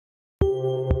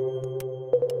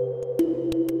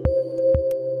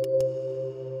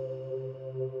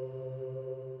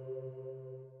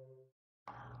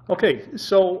Okay,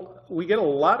 so we get a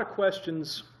lot of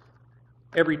questions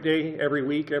every day, every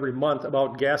week, every month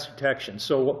about gas detection.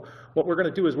 So what we're going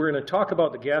to do is we're going to talk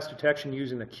about the gas detection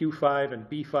using the Q5 and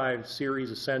B5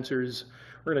 series of sensors.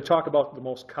 We're going to talk about the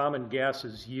most common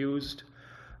gases used,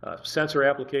 sensor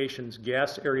applications,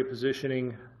 gas area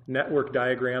positioning, network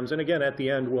diagrams, and again at the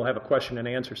end we'll have a question and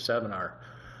answer seminar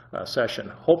session.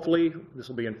 Hopefully this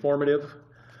will be informative.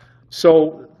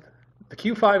 So the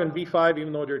Q5 and B5,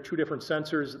 even though they're two different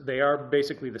sensors, they are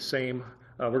basically the same.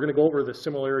 We're going to go over the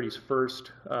similarities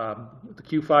first. The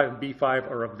Q5 and B5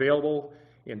 are available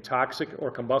in toxic or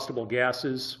combustible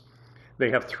gases. They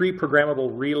have 3 programmable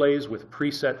relays with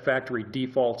preset factory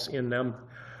defaults in them.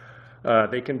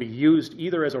 They can be used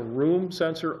either as a room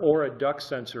sensor or a duct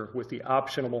sensor with the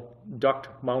optional duct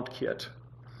mount kit.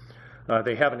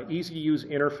 They have an easy-to-use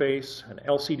interface, an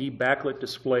LCD backlit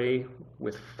display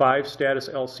with 5 status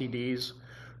LCDs,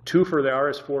 2 for the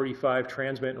RS-485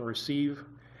 transmit and receive,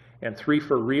 and 3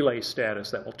 for relay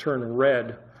status that will turn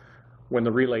red when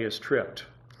the relay is tripped.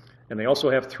 And they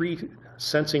also have 3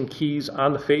 sensing keys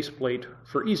on the faceplate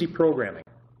for easy programming.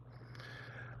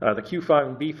 The Q5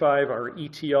 and B5 are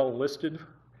ETL listed,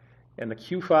 and the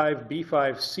Q5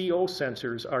 B5 CO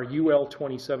sensors are UL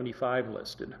 2075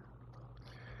 listed.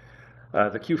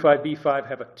 The Q5 B5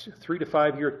 have a 3 to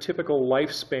 5 year typical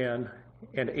lifespan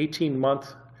and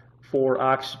 18-month for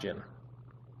oxygen.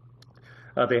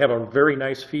 They have a very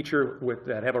nice feature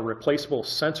that have a replaceable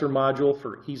sensor module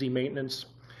for easy maintenance,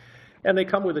 and they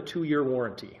come with a 2-year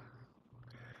warranty.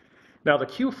 Now the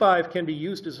Q5 can be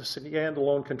used as a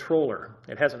standalone controller.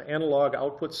 It has an analog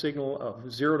output signal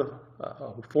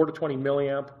of 4 to 20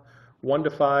 milliamp, 1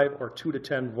 to 5, or 2 to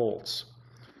 10 volts.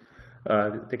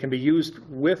 They can be used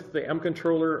with the M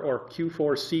controller or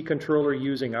Q4C controller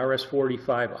using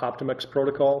RS-485 Optimix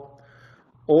protocol,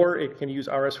 or it can use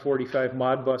RS-485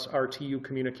 Modbus RTU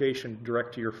communication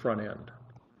direct to your front end.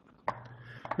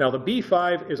 Now the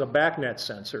B5 is a BACnet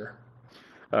sensor.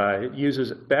 It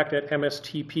uses BACnet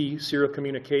MSTP serial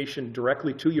communication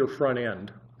directly to your front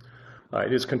end.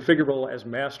 It is configurable as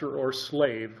master or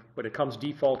slave, but it comes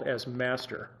default as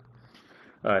master.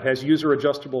 It has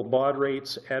user-adjustable baud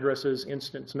rates, addresses,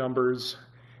 instance numbers,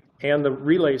 and the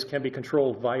relays can be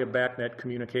controlled via BACnet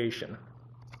communication.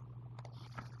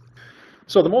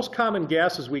 So the most common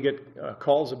gases we get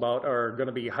calls about are going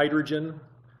to be hydrogen,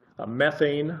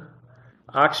 methane,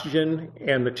 oxygen,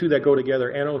 and the 2 that go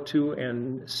together, NO2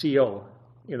 and CO,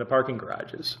 in the parking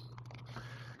garages.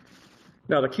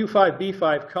 Now the Q5,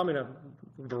 B5 come in a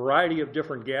variety of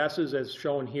different gases as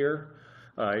shown here.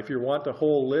 If you want the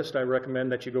whole list, I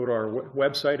recommend that you go to our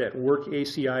website at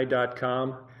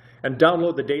workaci.com and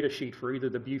download the data sheet for either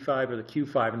the B5 or the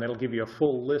Q5, and that'll give you a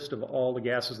full list of all the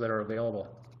gases that are available.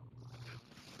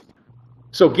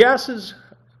 So gases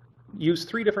use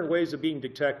 3 different ways of being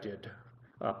detected.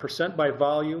 Percent by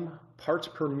volume, parts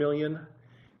per million,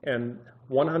 and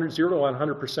 0 to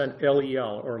 100%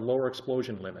 LEL, or lower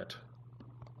explosion limit.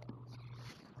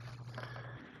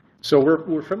 So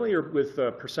we're familiar with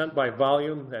percent by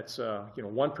volume. That's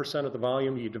 1% of the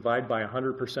volume. You divide by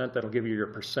 100%. That'll give you your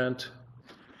percent.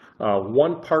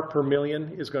 1 part per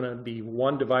million is going to be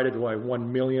 1 divided by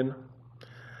 1 million.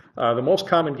 The most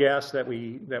common gas that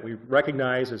we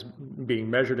recognize as being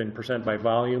measured in percent by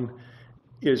volume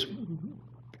is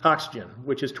oxygen,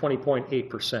 which is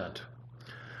 20.8%.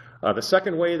 The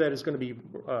second way that is going to be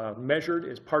measured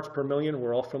is parts per million.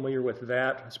 We're all familiar with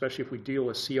that, especially if we deal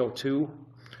with CO2.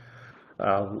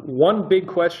 One big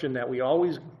question that we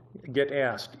always get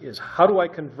asked is, how do I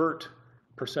convert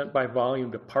percent by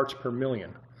volume to parts per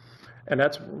million? And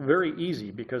that's very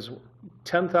easy, because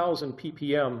 10,000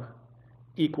 ppm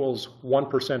equals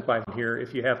 1% by here.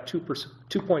 If you have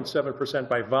 2.7%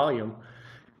 by volume,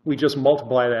 we just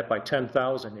multiply that by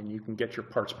 10,000 and you can get your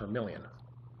parts per million.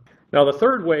 Now the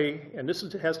third way, and this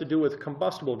has to do with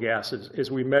combustible gases,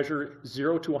 is we measure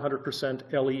 0 to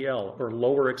 100% LEL, or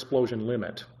lower explosion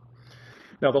limit.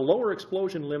 Now the lower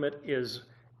explosion limit is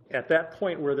at that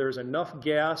point where there's enough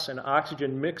gas and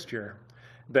oxygen mixture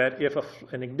that if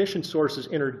an ignition source is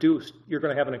introduced, you're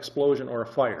going to have an explosion or a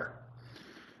fire.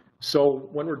 So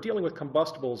when we're dealing with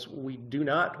combustibles, we do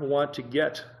not want to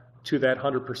get to that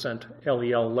 100%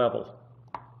 LEL level.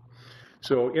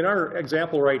 So in our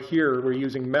example right here, we're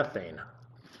using methane.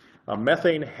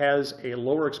 Methane has a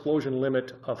lower explosion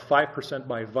limit of 5%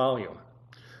 by volume.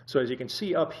 So as you can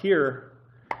see up here,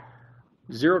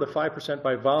 0 to 5%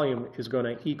 by volume is going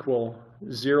to equal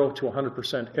 0 to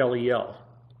 100% LEL.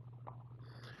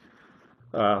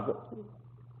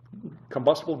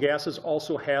 Combustible gases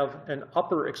also have an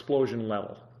upper explosion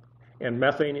level, and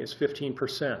methane is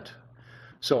 15%.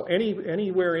 So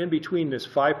anywhere in between this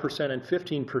 5% and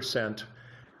 15%,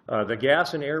 the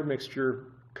gas and air mixture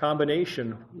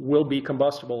combination will be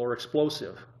combustible or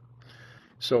explosive.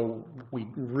 So we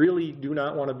really do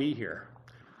not want to be here.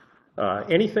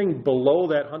 Anything below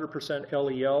that 100%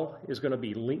 LEL is going to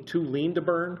be too lean to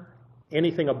burn.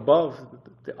 Anything above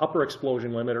the upper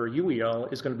explosion limit, or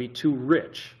UEL, is going to be too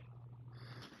rich.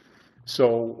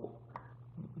 So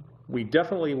we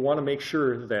definitely want to make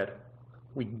sure that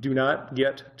we do not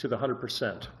get to the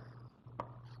 100%.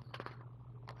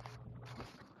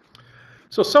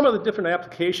 So some of the different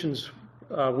applications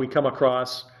we come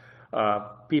across,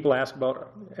 people ask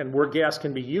about, and where gas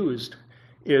can be used,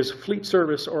 is fleet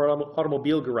service or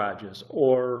automobile garages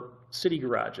or city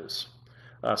garages.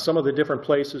 Some of the different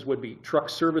places would be truck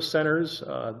service centers.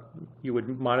 You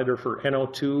would monitor for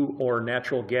NO2 or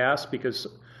natural gas, because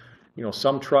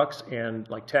some trucks and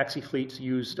like taxi fleets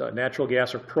used natural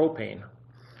gas or propane.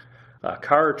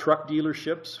 Car or truck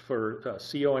dealerships for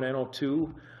CO and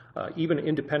NO2, even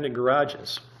independent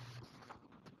garages.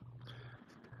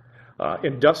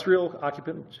 Industrial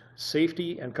occupant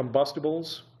safety and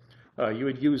combustibles. You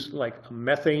would use like a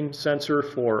methane sensor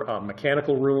for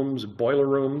mechanical rooms, boiler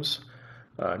rooms.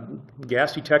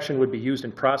 Gas detection would be used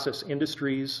in process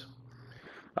industries.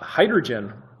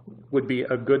 Hydrogen would be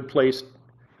a good place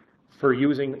for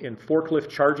using in forklift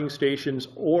charging stations,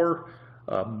 or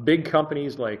big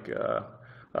companies like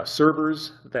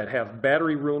servers that have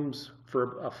battery rooms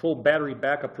for a full battery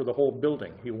backup for the whole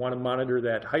building. You want to monitor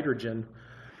that hydrogen.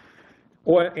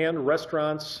 And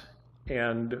restaurants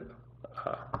and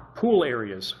pool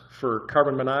areas for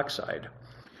carbon monoxide.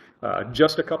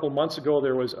 Just a couple months ago,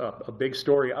 there was a big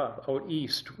story out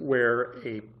east where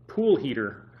a pool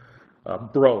heater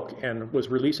broke and was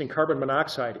releasing carbon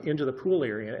monoxide into the pool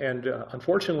area. And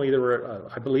unfortunately, there were,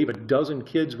 I believe, a dozen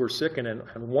kids were sick, and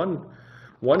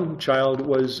one child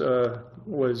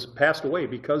was passed away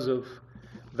because of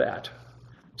that.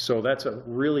 So that's a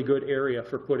really good area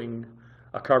for putting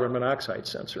a carbon monoxide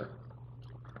sensor.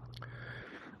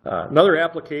 Another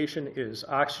application is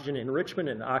oxygen enrichment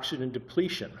and oxygen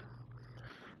depletion.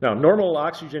 Now, normal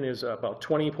oxygen is about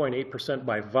 20.8%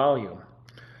 by volume.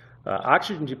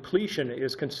 Oxygen depletion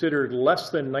is considered less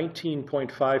than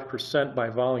 19.5% by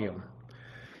volume.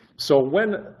 So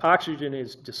when oxygen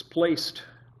is displaced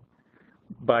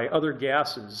by other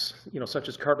gases, such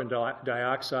as carbon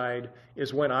dioxide,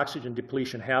 is when oxygen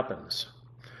depletion happens.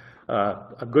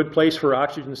 A good place for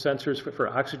oxygen sensors for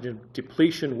oxygen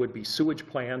depletion would be sewage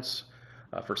plants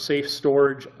for safe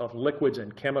storage of liquids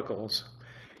and chemicals.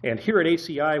 And here at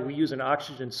ACI, we use an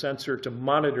oxygen sensor to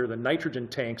monitor the nitrogen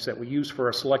tanks that we use for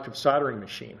our selective soldering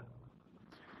machine.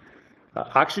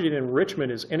 Oxygen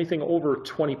enrichment is anything over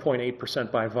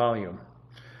 20.8% by volume.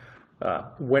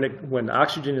 When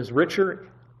oxygen is richer,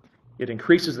 it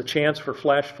increases the chance for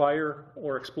flash fire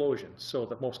or explosions. So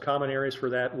the most common areas for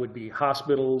that would be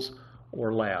hospitals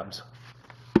or labs.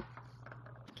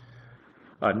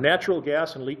 Natural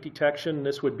gas and leak detection,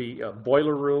 this would be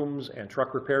boiler rooms and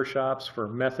truck repair shops for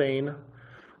methane.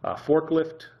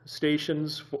 Forklift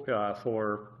stations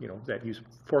for that use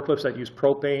forklifts that use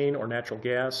propane or natural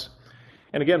gas.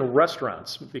 And again,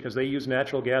 restaurants, because they use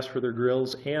natural gas for their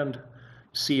grills and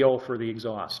CO for the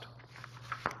exhaust.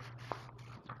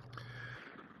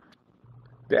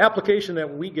 The application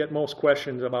that we get most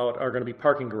questions about are going to be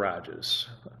parking garages.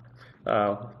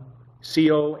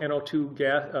 CO,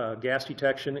 NO2 gas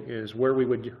detection is where we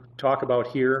would talk about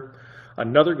here.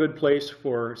 Another good place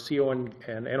for CO and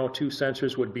NO2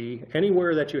 sensors would be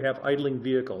anywhere that you have idling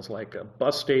vehicles, like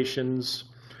bus stations,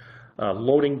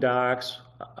 loading docks,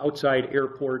 outside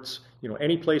airports,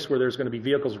 any place where there's going to be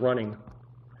vehicles running.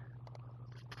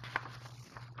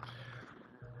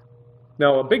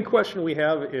 Now, a big question we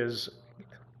have is,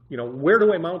 where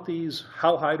do I mount these?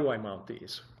 How high do I mount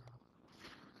these?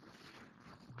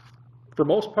 For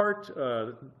most part,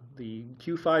 the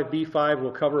Q5, B5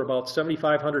 will cover about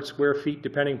 7,500 square feet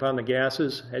depending upon the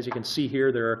gases. As you can see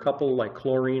here, there are a couple like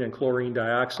chlorine and chlorine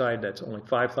dioxide that's only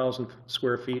 5,000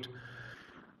 square feet.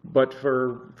 But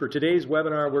for today's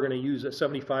webinar, we're going to use a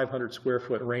 7,500 square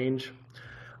foot range.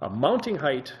 Mounting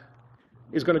height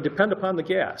is going to depend upon the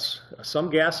gas. Some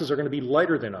gases are going to be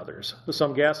lighter than others.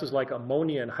 Some gases like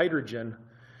ammonia and hydrogen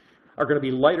are going to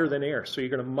be lighter than air, so you're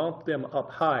going to mount them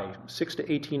up high, 6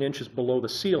 to 18 inches below the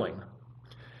ceiling.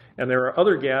 And there are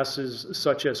other gases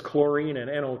such as chlorine and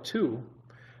NO2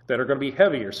 that are going to be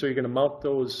heavier, so you're going to mount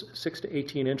those 6 to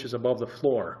 18 inches above the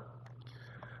floor.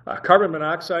 Carbon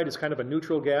monoxide is kind of a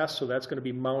neutral gas, so that's going to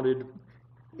be mounted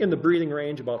in the breathing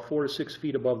range about 4 to 6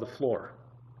 feet above the floor.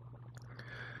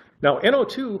 Now,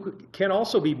 NO2 can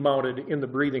also be mounted in the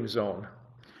breathing zone.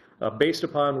 based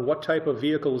upon what type of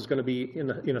vehicle is going to be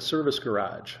in a service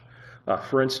garage.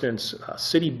 For instance,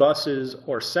 city buses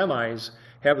or semis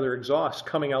have their exhaust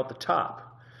coming out the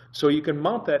top. So you can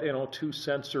mount that NO2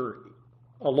 sensor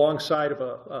alongside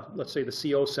of let's say the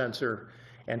CO sensor,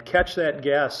 and catch that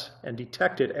gas and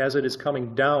detect it as it is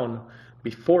coming down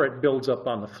before it builds up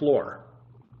on the floor.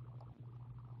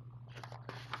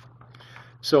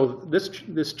 So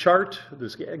this chart,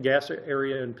 this gas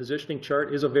area and positioning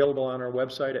chart, is available on our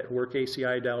website at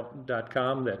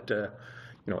workaci.com that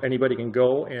anybody can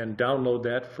go and download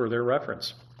that for their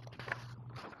reference.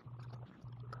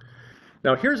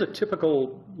 Now here's a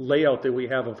typical layout that we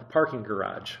have of a parking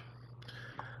garage.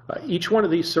 Each one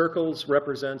of these circles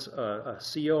represents a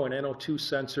CO and NO2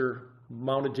 sensor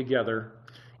mounted together.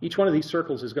 Each one of these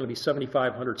circles is going to be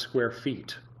 7,500 square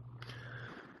feet.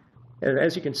 And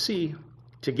as you can see,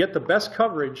 to get the best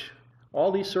coverage,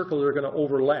 all these circles are going to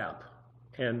overlap.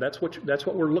 And that's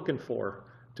what we're looking for,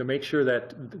 to make sure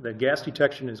that the gas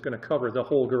detection is going to cover the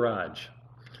whole garage.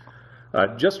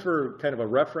 Just for kind of a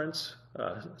reference,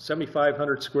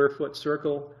 7,500 square foot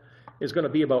circle is going to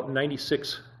be about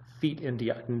 96 feet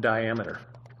in diameter.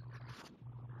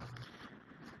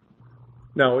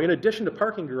 Now, in addition to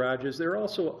parking garages, there are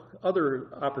also other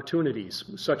opportunities,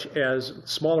 such as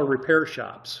smaller repair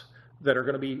shops that are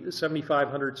going to be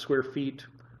 7,500 square feet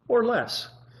or less.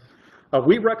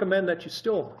 We recommend that you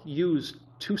still use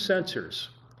 2 sensors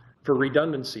for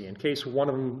redundancy in case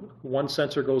one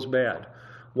sensor goes bad.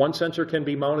 One sensor can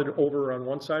be mounted over on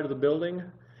one side of the building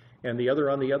and the other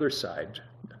on the other side,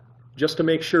 just to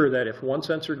make sure that if one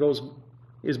sensor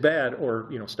is bad or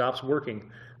stops working,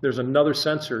 there's another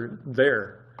sensor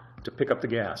there to pick up the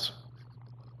gas.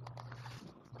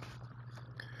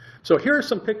 So here are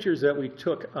some pictures that we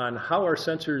took on how our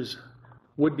sensors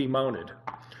would be mounted.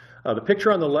 The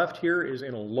picture on the left here is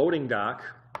in a loading dock.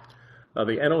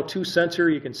 The NO2 sensor,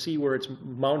 you can see where it's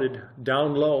mounted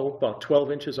down low, about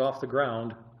 12 inches off the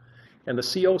ground, and the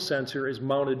CO sensor is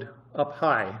mounted up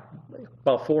high,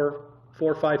 about 4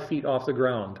 or 5 feet off the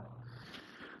ground.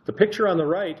 The picture on the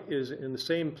right is in the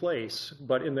same place,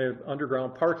 but in the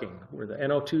underground parking, where the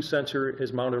NO2 sensor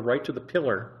is mounted right to the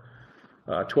pillar,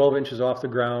 12 inches off the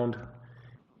ground,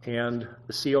 and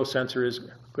the CO sensor is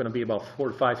going to be about 4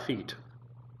 to 5 feet.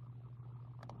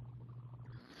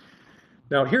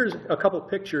 Now here's a couple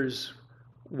pictures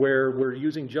where we're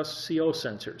using just CO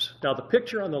sensors. Now the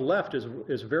picture on the left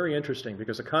is very interesting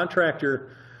because the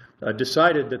contractor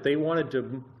decided that they wanted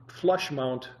to flush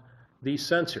mount these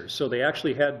sensors. So they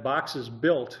actually had boxes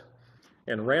built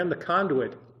and ran the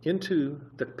conduit into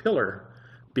the pillar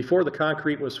before the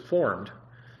concrete was formed,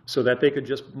 so that they could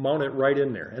just mount it right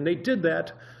in there. And they did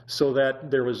that so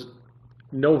that there was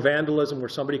no vandalism where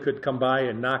somebody could come by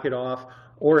and knock it off,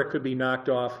 or it could be knocked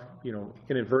off,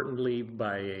 inadvertently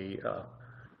by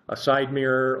a side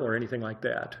mirror or anything like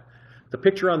that. The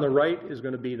picture on the right is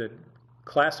going to be the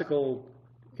classical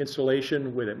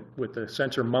installation with the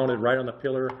sensor mounted right on the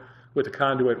pillar with the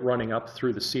conduit running up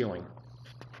through the ceiling.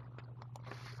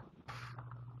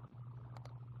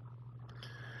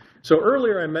 So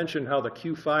earlier I mentioned how the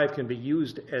Q5 can be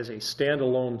used as a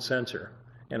standalone sensor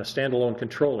and a standalone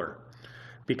controller.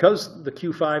 Because the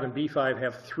Q5 and B5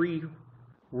 have 3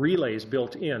 relays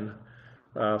built in,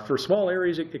 for small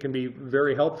areas it can be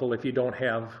very helpful if you don't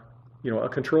have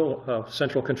a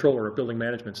central controller or building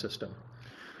management system.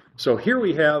 So here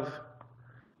we have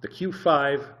the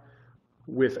Q5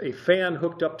 with a fan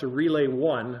hooked up to relay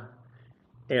 1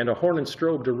 and a horn and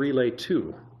strobe to relay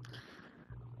 2.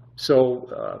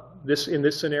 So in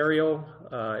this scenario,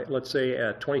 let's say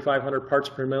at 2,500 parts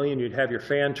per million, you'd have your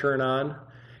fan turn on,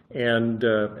 and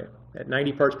at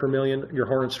 90 parts per million, your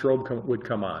horn and strobe would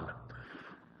come on.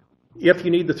 If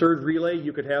you need the third relay,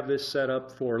 you could have this set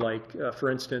up for, for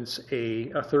instance,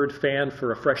 a third fan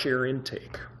for a fresh air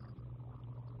intake.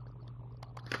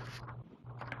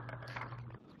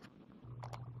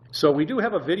 So we do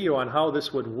have a video on how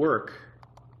this would work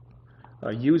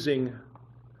using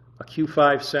a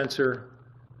Q5 sensor,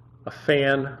 a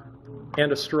fan,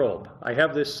 and a strobe. I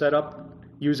have this set up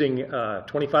using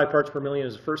 25 parts per million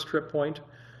as the first trip point,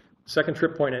 second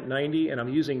trip point at 90, and I'm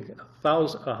using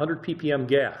 100 ppm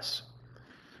gas.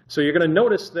 So you're going to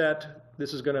notice that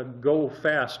this is going to go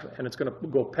fast, and it's going to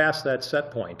go past that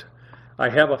set point. I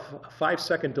have a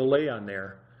 5-second delay on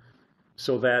there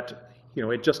so that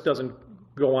it just doesn't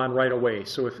go on right away.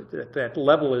 So if that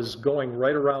level is going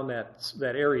right around that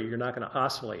area, you're not going to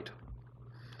oscillate.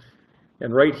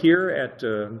 And right here at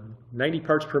 90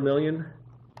 parts per million,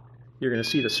 you're going to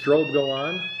see the strobe go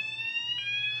on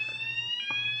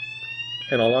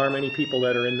and alarm any people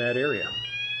that are in that area.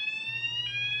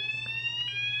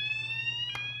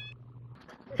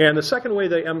 And the second way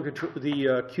the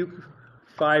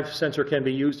Q5 sensor can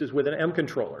be used is with an M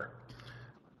controller.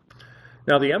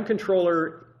 Now the M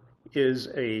controller is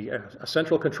a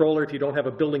central controller if you don't have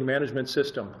a building management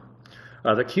system.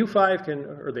 The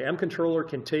Q5 or the M controller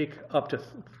can take up to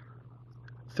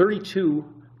 32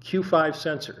 Q5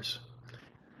 sensors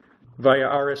via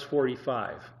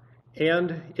RS-485.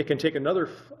 And it can take another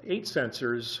 8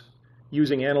 sensors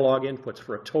using analog inputs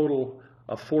for a total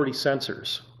of 40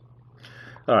 sensors.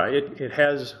 It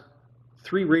has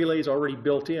 3 relays already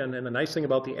built in, and the nice thing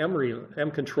about the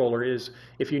M controller is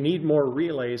if you need more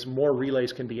relays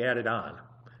can be added on.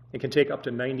 It can take up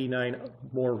to 99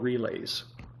 more relays.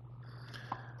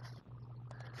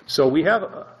 So we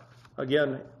have,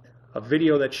 again, a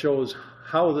video that shows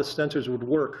how the sensors would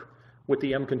work with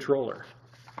the M controller.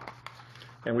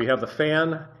 And we have the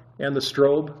fan and the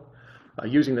strobe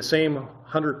using the same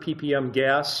 100 ppm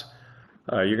gas.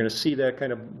 You're going to see that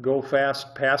kind of go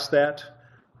fast past that.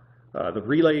 The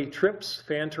relay trips,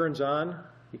 fan turns on.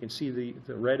 You can see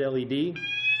the red LED.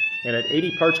 And at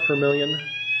 80 parts per million,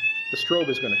 the strobe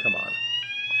is going to come on.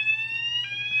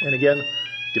 And again,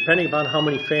 depending upon how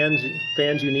many fans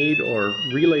you need or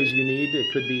relays you need, it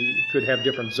could have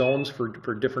different zones for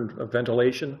different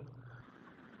ventilation.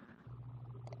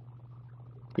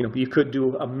 You know, you could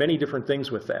do many different things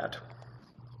with that.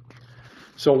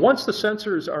 So once the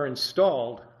sensors are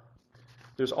installed,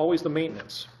 there's always the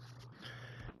maintenance.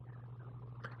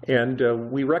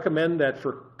 And we recommend that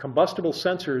for combustible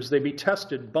sensors, they be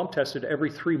tested, bump tested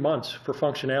every 3 months for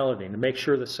functionality to make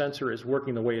sure the sensor is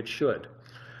working the way it should.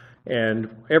 And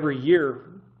every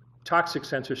year, toxic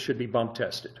sensors should be bump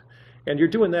tested. And you're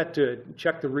doing that to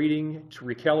check the reading, to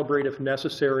recalibrate if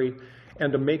necessary,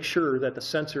 and to make sure that the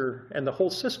sensor and the whole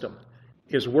system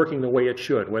is working the way it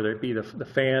should, whether it be the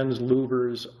fans,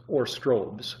 louvers, or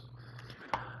strobes.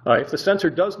 If the sensor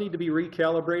does need to be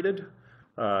recalibrated,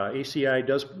 ACI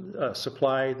does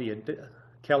supply the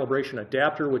calibration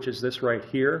adapter, which is this right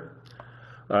here.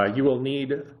 You will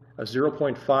need a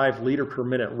 0.5 liter per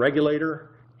minute regulator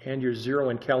and your zero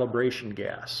in calibration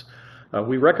gas.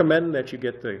 We recommend that you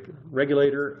get the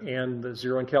regulator and the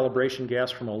zero in calibration gas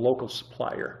from a local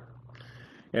supplier.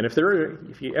 And if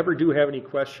you ever do have any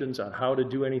questions on how to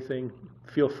do anything,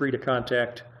 feel free to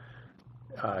contact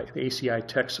ACI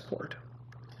Tech Support.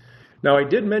 Now, I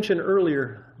did mention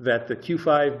earlier that the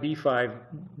Q5, B5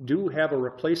 do have a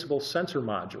replaceable sensor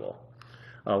module.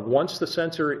 Once the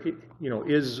sensor,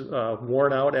 is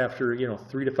worn out after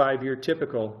 3 to 5 year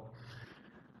typical,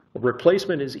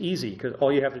 replacement is easy because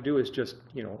all you have to do is just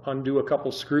undo a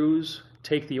couple screws,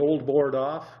 take the old board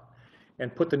off,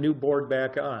 and put the new board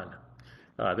back on.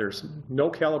 There's no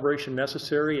calibration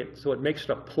necessary, so it makes it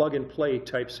a plug-and-play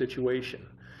type situation.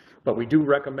 But we do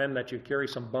recommend that you carry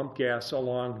some bump gas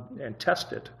along and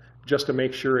test it just to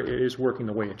make sure it is working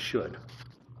the way it should.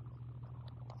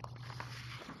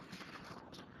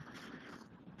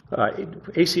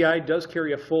 ACI does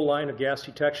carry a full line of gas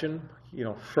detection,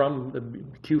 from the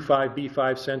Q5, B5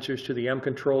 sensors to the M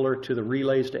controller to the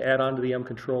relays to add on to the M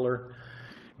controller.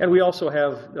 And we also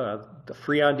have the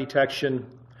freon detection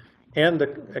and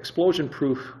the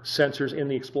explosion-proof sensors in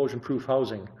the explosion-proof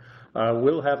housing.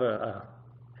 We'll have a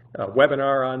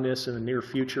webinar on this in the near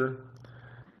future.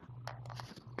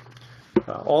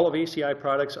 All of ACI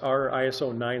products are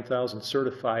ISO 9000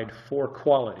 certified for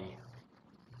quality.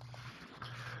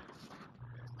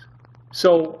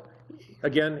 So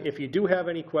again, if you do have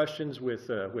any questions with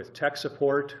tech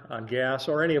support on gas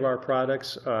or any of our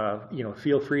products,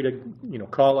 feel free to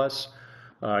call us.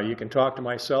 You can talk to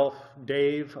myself,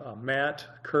 Dave, Matt,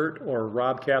 Kurt, or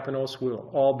Rob Kapanos. We'll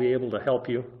all be able to help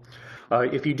you.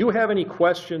 If you do have any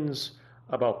questions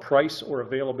about price or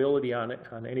availability on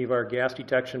any of our gas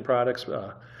detection products,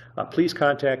 please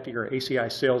contact your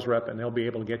ACI sales rep and they'll be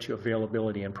able to get you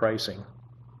availability and pricing.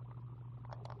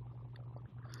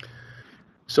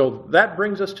 So that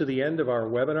brings us to the end of our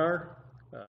webinar.